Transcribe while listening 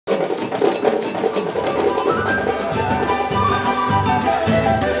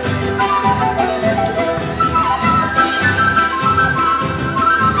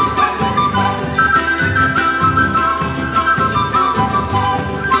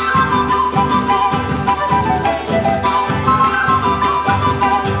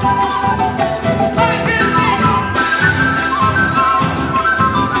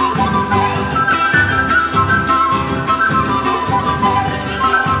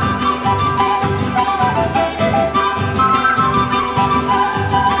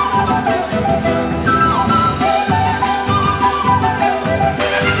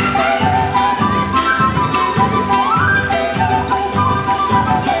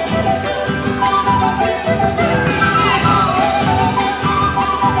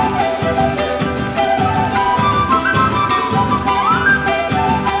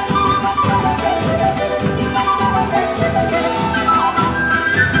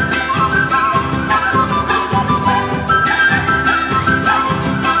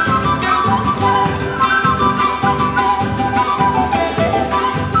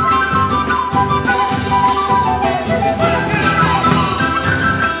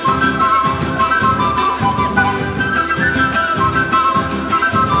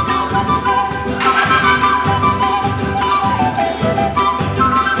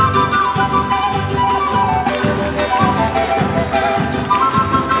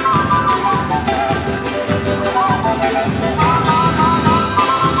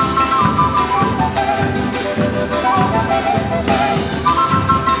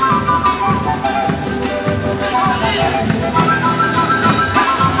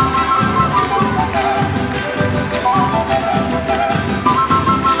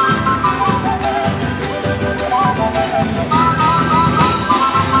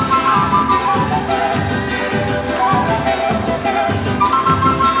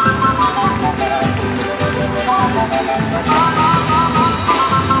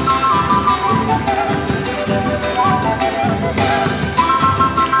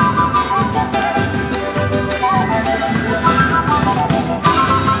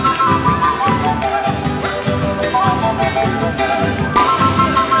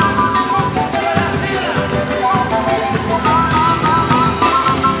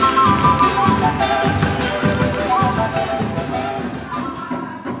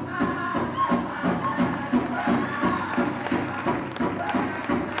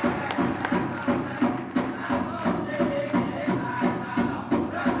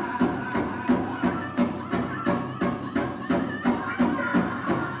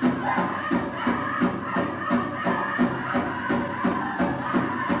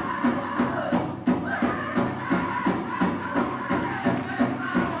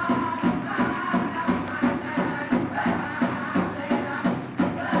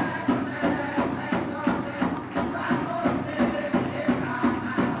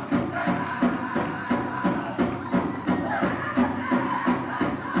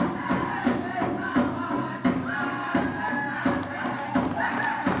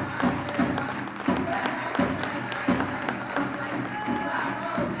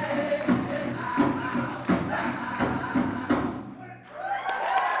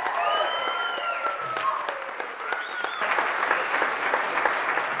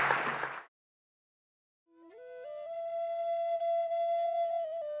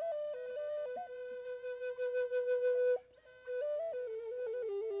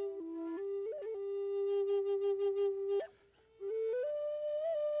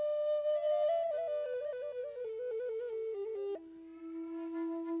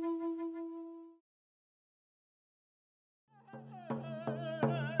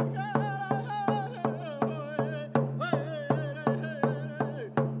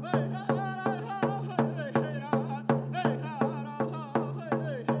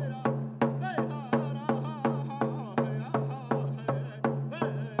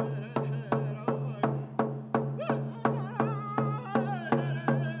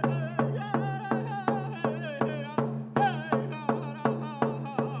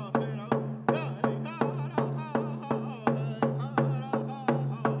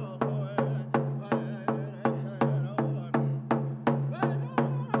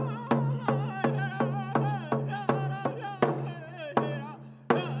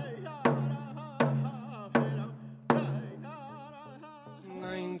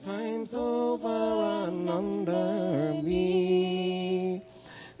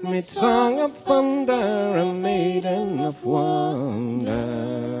Mid song of thunder, a maiden of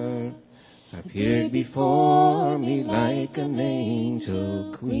wonder appeared before me like an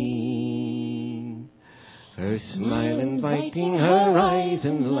angel queen. Her smile inviting, her eyes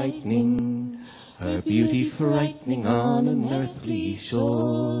enlightening, her beauty frightening on an earthly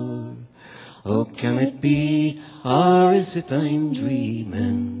shore. Oh, can it be, or is it I'm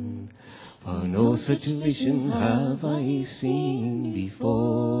dreaming? For no such vision have I seen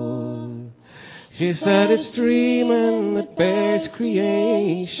before. She said it's dreaming that bears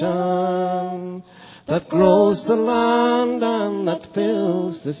creation, that grows the land and that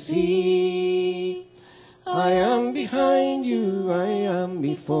fills the sea. I am behind you, I am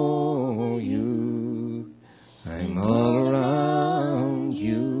before you, I'm all around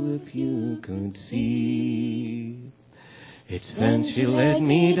you if you could see. It's then she led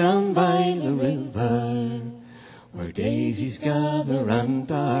me down by the river, where daisies gather and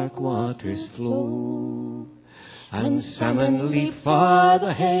dark waters flow, and salmon leap for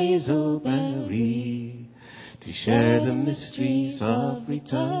the hazelberry, to share the mysteries of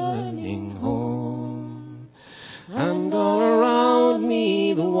returning home. And all around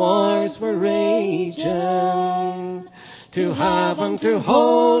me the wars were raging, to have and to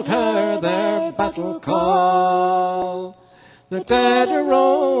hold her their battle call. The dead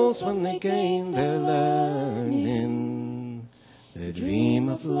arose when they gained their learning. The dream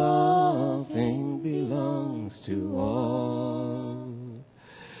of loving belongs to all.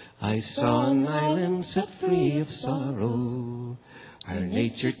 I saw an island set free of sorrow, her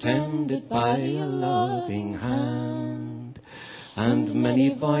nature tended by a loving hand, and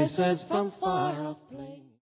many voices from far off